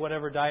doesn't obey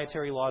whatever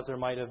dietary laws there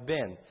might have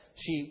been.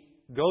 She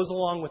goes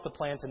along with the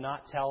plan to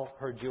not tell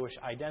her Jewish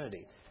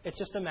identity. It's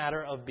just a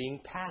matter of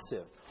being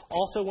passive.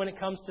 Also, when it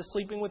comes to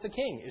sleeping with the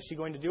king, is she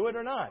going to do it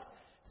or not?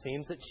 It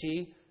seems that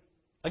she,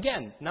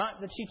 again, not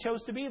that she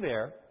chose to be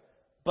there,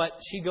 but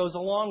she goes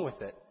along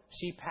with it.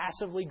 She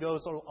passively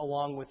goes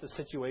along with the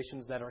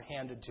situations that are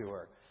handed to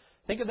her.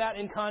 Think of that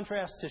in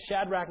contrast to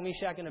Shadrach,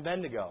 Meshach, and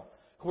Abednego,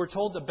 who were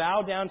told to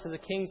bow down to the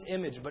king's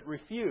image but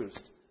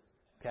refused.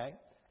 Okay?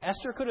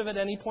 Esther could have at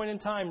any point in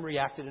time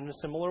reacted in a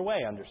similar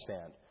way,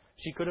 understand.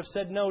 She could have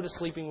said no to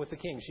sleeping with the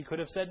king. She could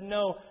have said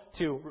no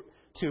to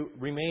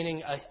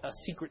remaining a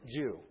secret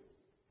Jew.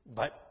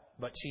 But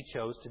she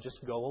chose to just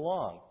go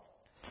along.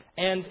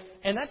 And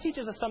that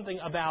teaches us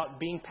something about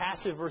being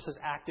passive versus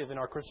active in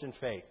our Christian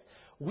faith.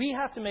 We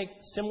have to make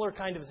similar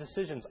kind of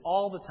decisions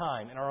all the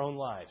time in our own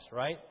lives,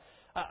 right?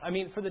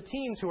 For the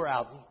teens who are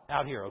out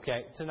here,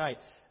 okay, tonight,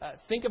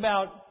 think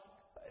about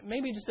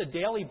maybe just a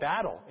daily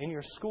battle in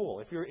your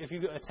school. If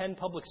you attend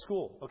public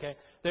school, okay,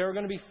 there are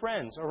going to be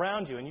friends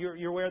around you, and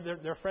you're aware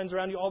there are friends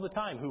around you all the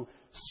time who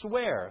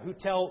swear, who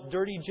tell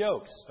dirty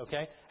jokes,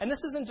 okay. And this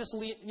isn't just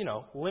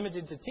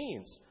limited to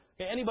teens.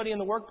 Okay? Anybody in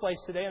the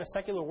workplace today, in a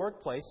secular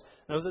workplace,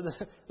 knows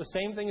that the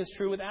same thing is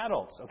true with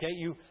adults. Okay,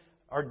 you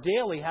are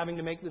daily having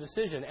to make the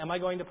decision: am I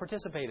going to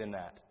participate in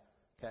that?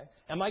 Okay,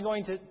 am I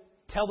going to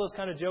tell those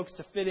kind of jokes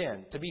to fit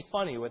in, to be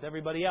funny with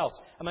everybody else?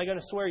 Am I going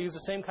to swear, use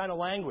the same kind of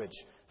language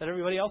that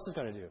everybody else is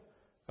going to do?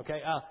 Okay,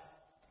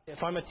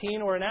 if I'm a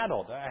teen or an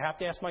adult, I have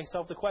to ask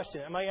myself the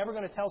question, am I ever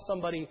going to tell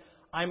somebody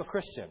I'm a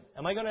Christian?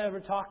 Am I going to ever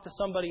talk to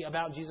somebody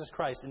about Jesus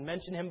Christ and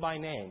mention Him by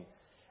name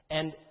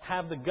and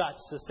have the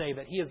guts to say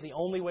that He is the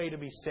only way to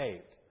be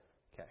saved?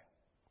 Okay,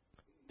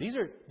 these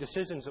are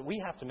decisions that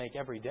we have to make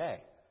every day.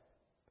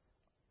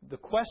 The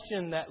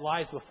question that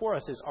lies before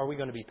us is, are we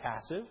going to be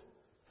passive,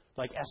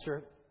 like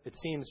Esther, it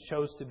seems,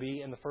 chose to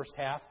be in the first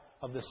half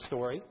of this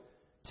story,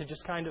 to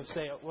just kind of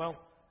say, well,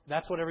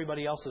 that's what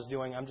everybody else is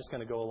doing, I'm just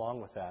going to go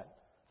along with that,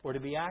 or to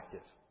be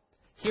active?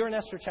 Here in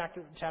Esther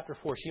chapter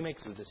 4, she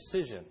makes a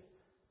decision.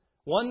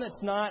 One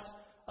that's not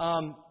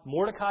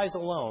Mordecai's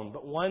alone,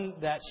 but one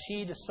that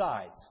she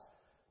decides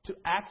to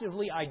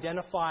actively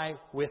identify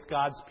with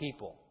God's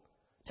people,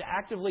 to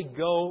actively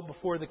go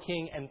before the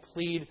king and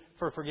plead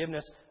for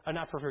forgiveness,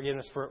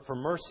 for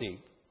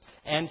mercy,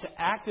 and to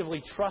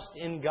actively trust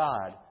in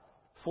God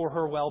for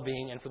her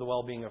well-being and for the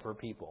well-being of her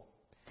people.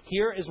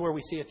 Here is where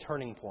we see a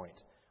turning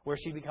point, where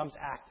she becomes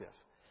active.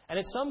 And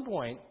at some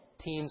point,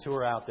 teens who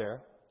are out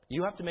there,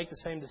 you have to make the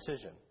same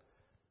decision.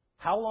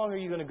 How long are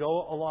you going to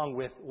go along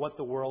with what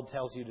the world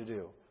tells you to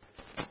do,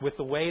 with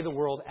the way the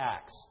world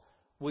acts?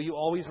 Will you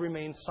always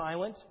remain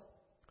silent,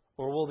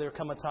 or will there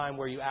come a time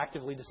where you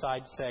actively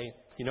decide to say,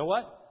 you know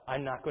what?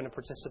 I'm not going to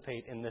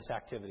participate in this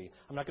activity.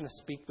 I'm not going to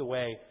speak the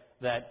way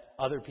that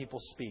other people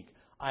speak.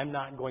 I'm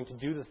not going to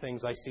do the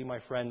things I see my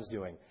friends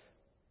doing.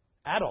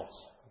 Adults,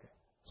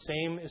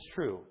 same is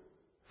true.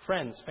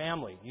 Friends,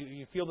 family,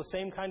 you feel the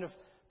same kind of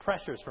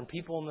pressures from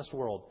people in this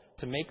world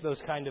to make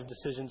those kind of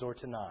decisions or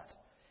to not.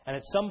 And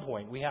at some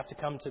point, we have to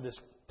come to this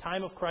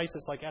time of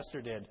crisis like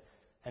Esther did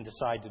and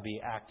decide to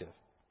be active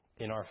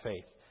in our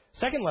faith.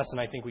 Second lesson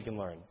I think we can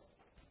learn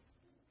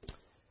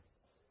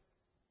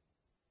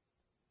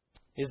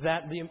is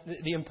that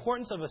the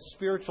importance of a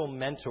spiritual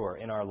mentor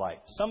in our life,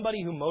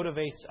 somebody who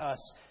motivates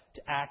us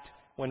to act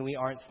when we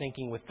aren't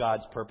thinking with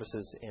God's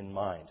purposes in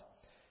mind.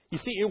 You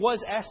see, it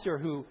was Esther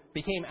who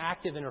became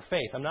active in her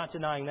faith. I'm not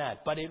denying that.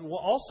 But it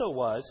also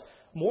was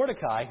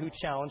Mordecai who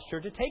challenged her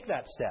to take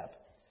that step.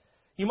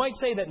 You might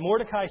say that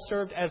Mordecai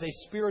served as a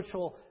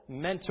spiritual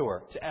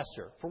mentor to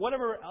Esther. For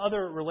whatever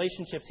other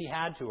relationships he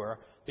had to her,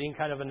 being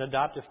kind of an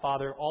adoptive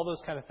father, all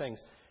those kind of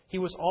things, he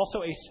was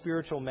also a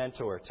spiritual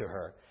mentor to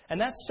her. And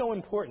that's so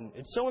important.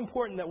 It's so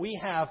important that we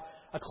have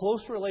a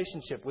close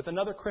relationship with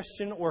another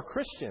Christian or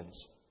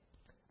Christians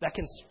that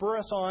can spur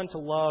us on to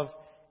love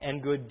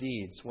and good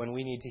deeds when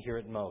we need to hear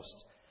it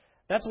most.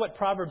 That's what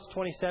Proverbs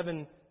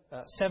 27:17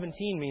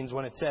 means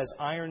when it says,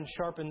 iron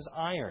sharpens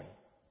iron.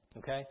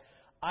 Okay?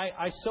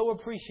 I so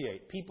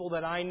appreciate people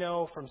that I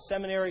know from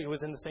seminary who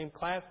are in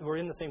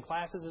the same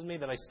classes as me,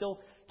 that I still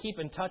keep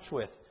in touch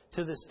with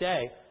to this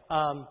day,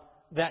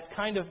 that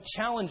kind of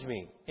challenge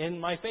me in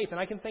my faith. And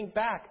I can think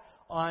back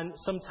on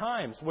some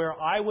times where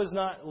I was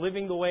not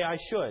living the way I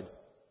should.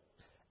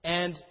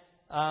 And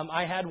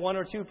I had one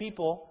or two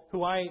people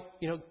who I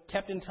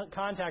kept in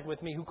contact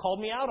with me who called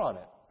me out on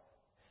it.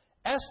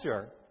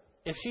 Esther,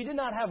 if she did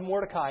not have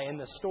Mordecai in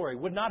this story,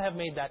 would not have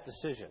made that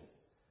decision.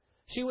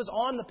 She was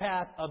on the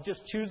path of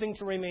just choosing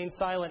to remain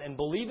silent and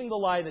believing the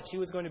lie that she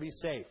was going to be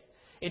safe.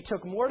 It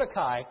took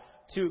Mordecai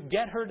to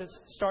get her to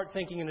start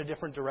thinking in a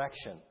different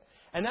direction.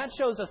 And that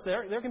shows us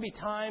there can be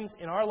times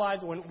in our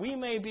lives when we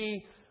may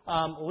be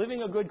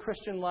living a good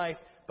Christian life,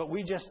 but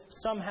we just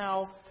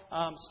somehow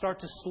start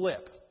to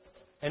slip.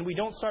 And we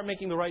don't start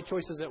making the right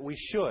choices that we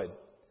should.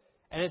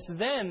 And it's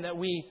then that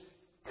we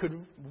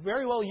could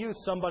very well use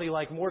somebody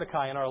like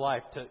Mordecai in our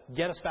life to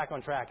get us back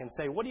on track and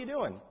say, what are you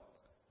doing?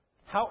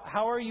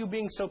 How are you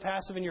being so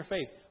passive in your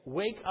faith?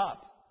 Wake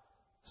up.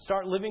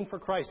 Start living for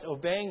Christ,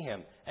 obeying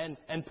Him,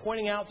 and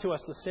pointing out to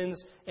us the sins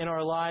in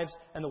our lives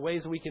and the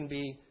ways we can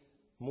be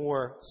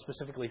more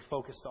specifically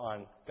focused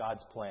on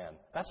God's plan.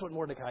 That's what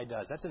Mordecai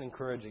does. That's an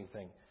encouraging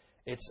thing.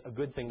 It's a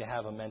good thing to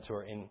have a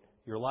mentor in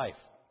your life.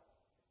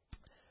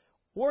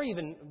 Or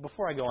even,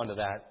 before I go on to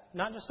that,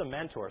 not just a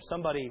mentor,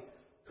 somebody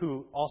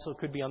who also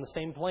could be on the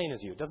same plane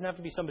as you. It doesn't have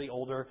to be somebody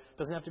older. It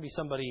doesn't have to be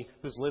somebody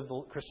who's lived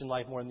the Christian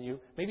life more than you.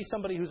 Maybe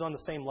somebody who's on the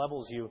same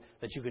level as you,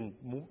 that you can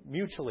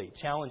mutually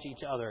challenge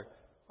each other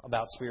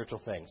about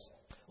spiritual things.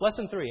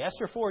 Lesson 3,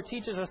 Esther 4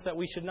 teaches us that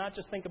we should not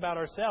just think about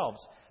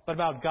ourselves, but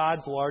about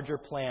God's larger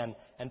plan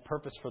and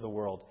purpose for the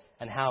world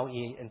and how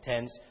He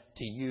intends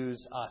to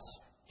use us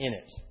in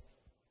it.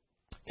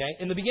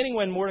 Okay? In the beginning,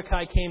 when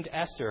Mordecai came to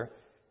Esther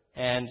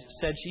and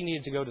said she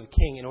needed to go to the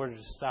king in order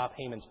to stop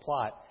Haman's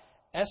plot,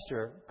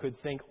 Esther could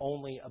think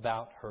only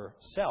about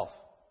herself.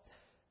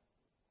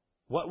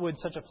 What would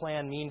such a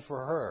plan mean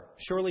for her?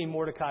 Surely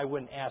Mordecai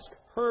wouldn't ask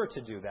her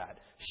to do that.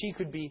 She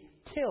could be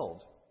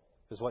killed,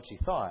 is what she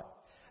thought.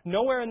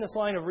 Nowhere in this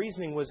line of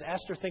reasoning was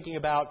Esther thinking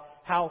about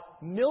how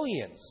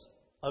millions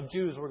of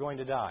Jews were going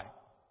to die.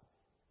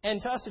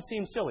 And to us it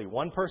seems silly.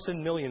 One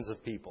person, millions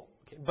of people.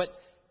 Okay? But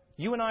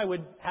you and I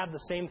would have the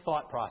same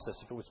thought process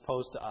if it was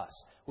posed to us.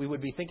 We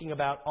would be thinking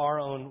about our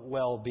own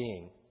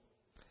well-being.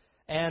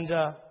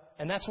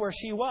 And that's where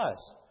she was.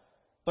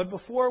 But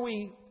before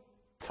we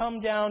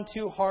come down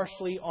too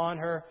harshly on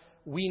her,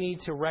 we need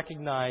to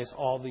recognize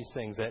all these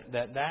things,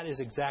 that is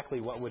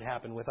exactly what would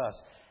happen with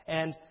us.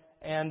 And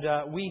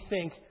we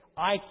think,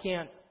 I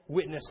can't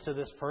witness to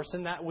this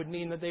person. That would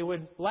mean that they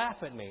would laugh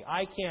at me.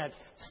 I can't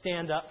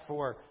stand up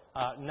for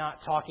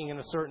not talking in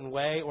a certain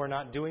way or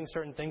not doing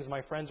certain things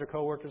my friends or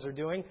coworkers are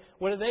doing.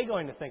 What are they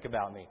going to think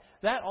about me?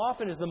 That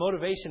often is the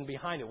motivation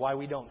behind it, why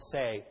we don't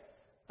say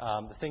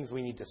the things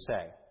we need to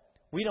say.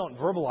 We don't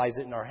verbalize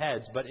it in our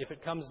heads, but if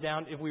it comes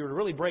down, if we were to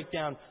really break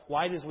down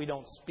why it is we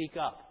don't speak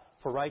up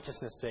for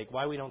righteousness' sake,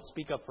 why we don't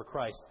speak up for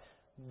Christ,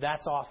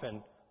 that's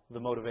often the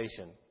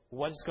motivation.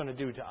 What it's going to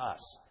do to us?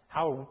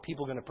 How are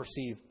people going to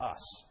perceive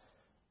us?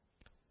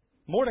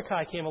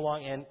 Mordecai came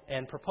along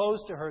and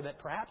proposed to her that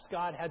perhaps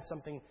God had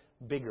something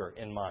bigger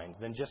in mind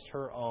than just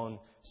her own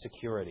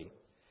security.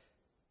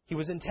 He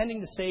was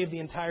intending to save the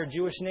entire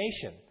Jewish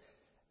nation.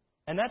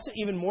 And that's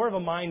even more of a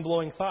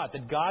mind-blowing thought,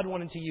 that God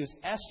wanted to use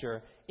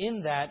Esther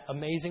in that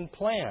amazing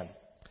plan.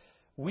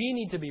 We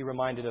need to be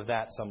reminded of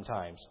that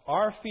sometimes.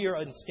 Our fear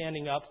in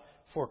standing up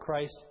for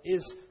Christ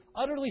is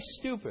utterly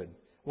stupid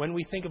when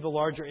we think of the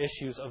larger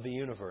issues of the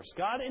universe.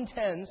 God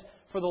intends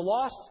for the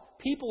lost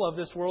people of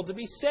this world to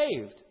be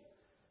saved,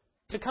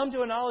 to come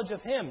to a knowledge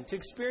of Him, to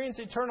experience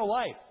eternal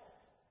life.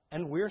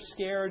 And we're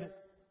scared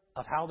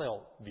of how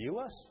they'll view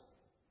us?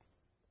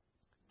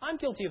 I'm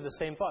guilty of the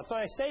same thought. So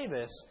I say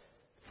this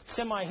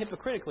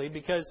semi-hypocritically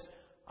because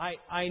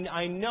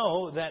I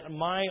know that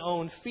my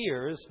own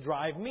fears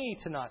drive me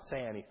to not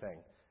say anything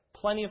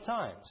plenty of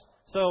times.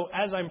 So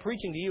as I'm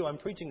preaching to you, I'm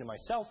preaching to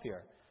myself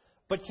here.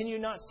 But can you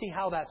not see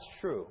how that's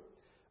true?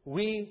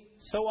 We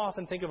so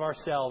often think of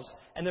ourselves,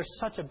 and there's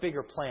such a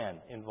bigger plan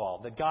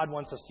involved that God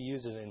wants us to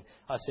use it in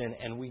us in,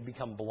 and we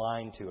become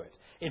blind to it.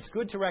 It's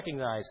good to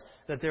recognize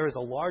that there is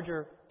a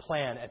larger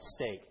plan at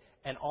stake,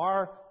 and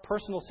our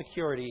personal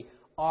security,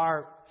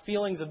 our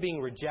feelings of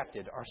being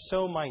rejected are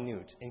so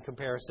minute in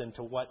comparison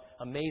to what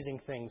amazing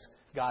things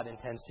God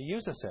intends to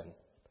use us in.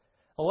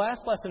 The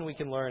last lesson we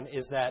can learn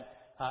is that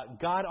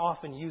God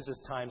often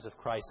uses times of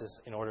crisis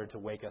in order to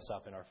wake us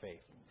up in our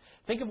faith.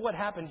 Think of what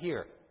happened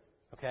here,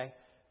 okay?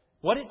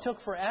 What it took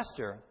for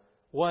Esther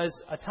was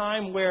a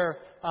time where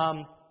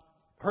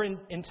her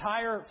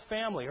entire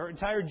family, her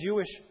entire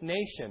Jewish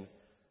nation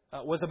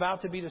was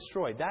about to be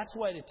destroyed. That's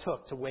what it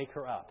took to wake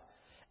her up.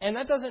 And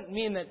that doesn't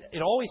mean that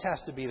it always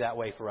has to be that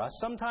way for us.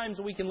 Sometimes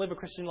we can live a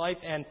Christian life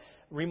and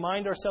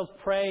remind ourselves,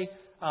 pray.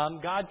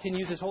 God can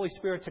use His Holy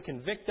Spirit to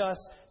convict us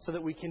so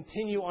that we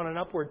continue on an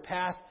upward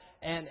path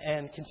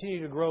and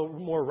continue to grow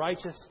more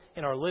righteous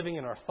in our living,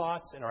 in our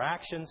thoughts, in our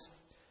actions.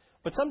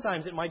 But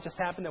sometimes it might just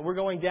happen that we're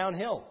going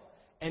downhill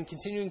and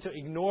continuing to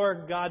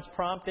ignore God's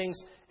promptings,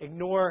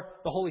 ignore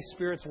the Holy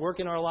Spirit's work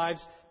in our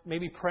lives,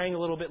 maybe praying a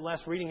little bit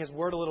less, reading His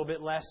Word a little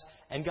bit less,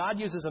 and God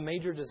uses a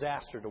major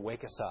disaster to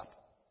wake us up.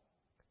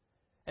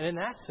 And in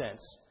that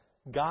sense,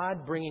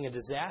 God bringing a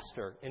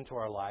disaster into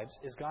our lives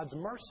is God's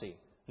mercy,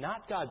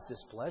 not God's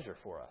displeasure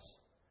for us.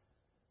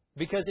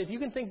 Because if you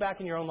can think back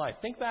in your own life,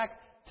 think back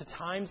to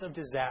times of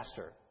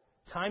disaster,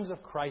 times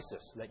of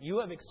crisis that you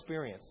have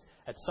experienced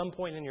at some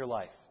point in your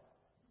life.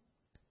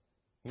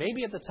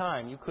 Maybe at the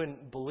time you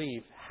couldn't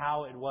believe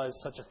how it was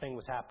such a thing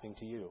was happening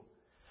to you.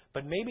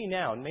 But maybe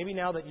now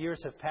that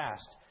years have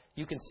passed,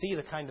 you can see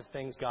the kind of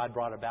things God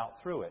brought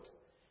about through it.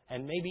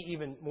 And maybe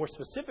even more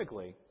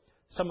specifically,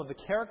 some of the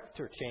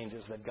character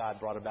changes that God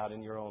brought about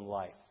in your own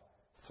life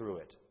through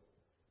it.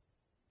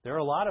 There are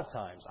a lot of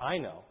times, I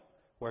know,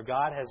 where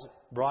God has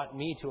brought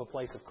me to a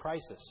place of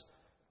crisis,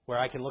 where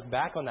I can look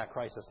back on that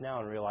crisis now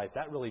and realize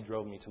that really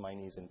drove me to my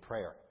knees in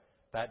prayer.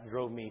 That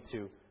drove me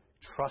to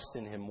trust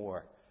in Him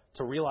more,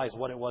 to realize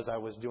what it was I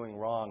was doing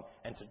wrong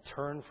and to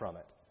turn from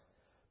it.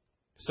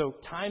 So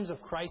times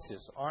of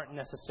crisis aren't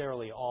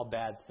necessarily all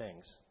bad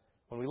things.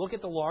 When we look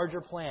at the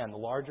larger plan, the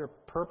larger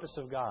purpose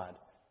of God,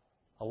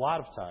 a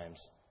lot of times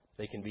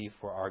they can be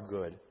for our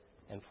good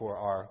and for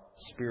our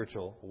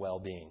spiritual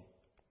well-being.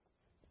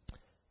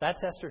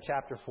 That's Esther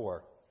chapter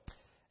 4.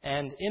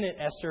 And in it,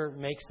 Esther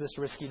makes this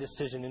risky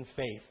decision in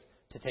faith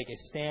to take a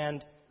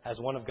stand as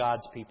one of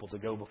God's people to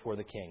go before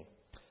the king.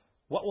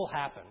 What will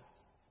happen?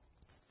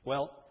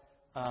 Well,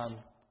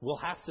 we'll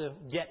have to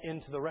get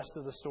into the rest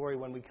of the story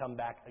when we come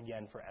back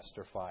again for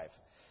Esther 5.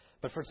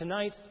 But for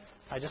tonight,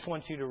 I just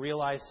want you to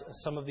realize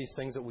some of these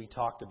things that we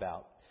talked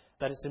about.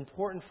 That it's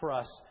important for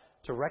us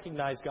to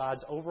recognize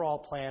God's overall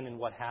plan in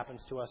what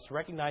happens to us, to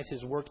recognize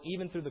His work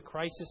even through the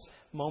crisis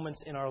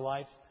moments in our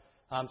life,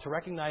 to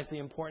recognize the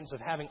importance of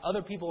having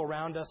other people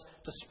around us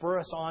to spur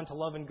us on to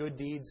love and good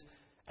deeds,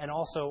 and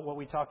also what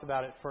we talked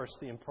about at first,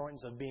 the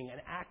importance of being an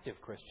active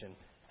Christian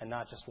and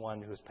not just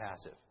one who's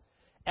passive.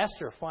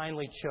 Esther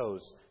finally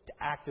chose to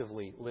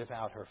actively live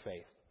out her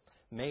faith.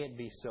 May it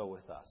be so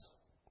with us.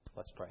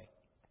 Let's pray.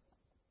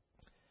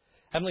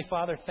 Heavenly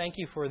Father, thank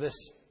You for this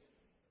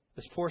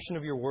portion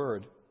of Your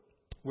Word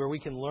where we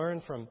can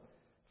learn from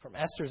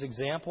Esther's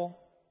example,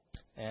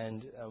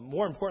 and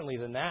more importantly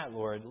than that,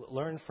 Lord,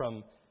 learn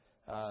from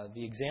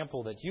the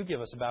example that You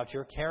give us about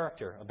Your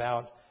character,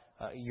 about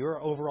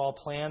Your overall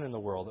plan in the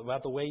world,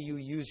 about the way You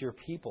use Your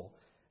people,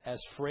 as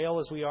frail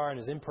as we are and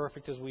as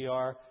imperfect as we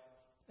are,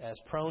 as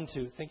prone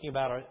to thinking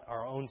about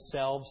our own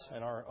selves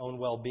and our own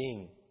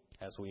well-being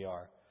as we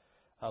are.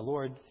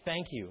 Lord,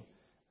 thank You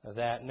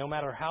that no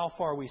matter how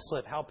far we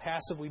slip, how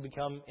passive we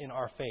become in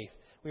our faith,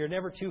 we are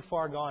never too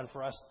far gone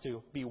for us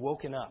to be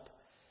woken up.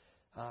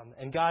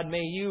 And God,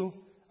 may You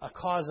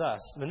cause us,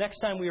 the next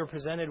time we are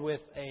presented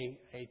with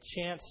a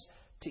chance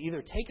to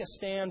either take a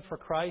stand for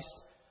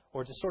Christ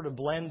or to sort of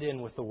blend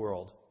in with the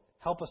world,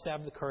 help us to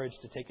have the courage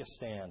to take a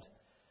stand,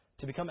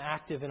 to become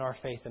active in our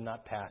faith and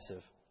not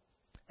passive,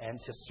 and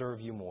to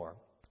serve You more.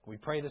 We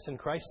pray this in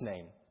Christ's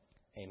name.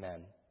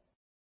 Amen.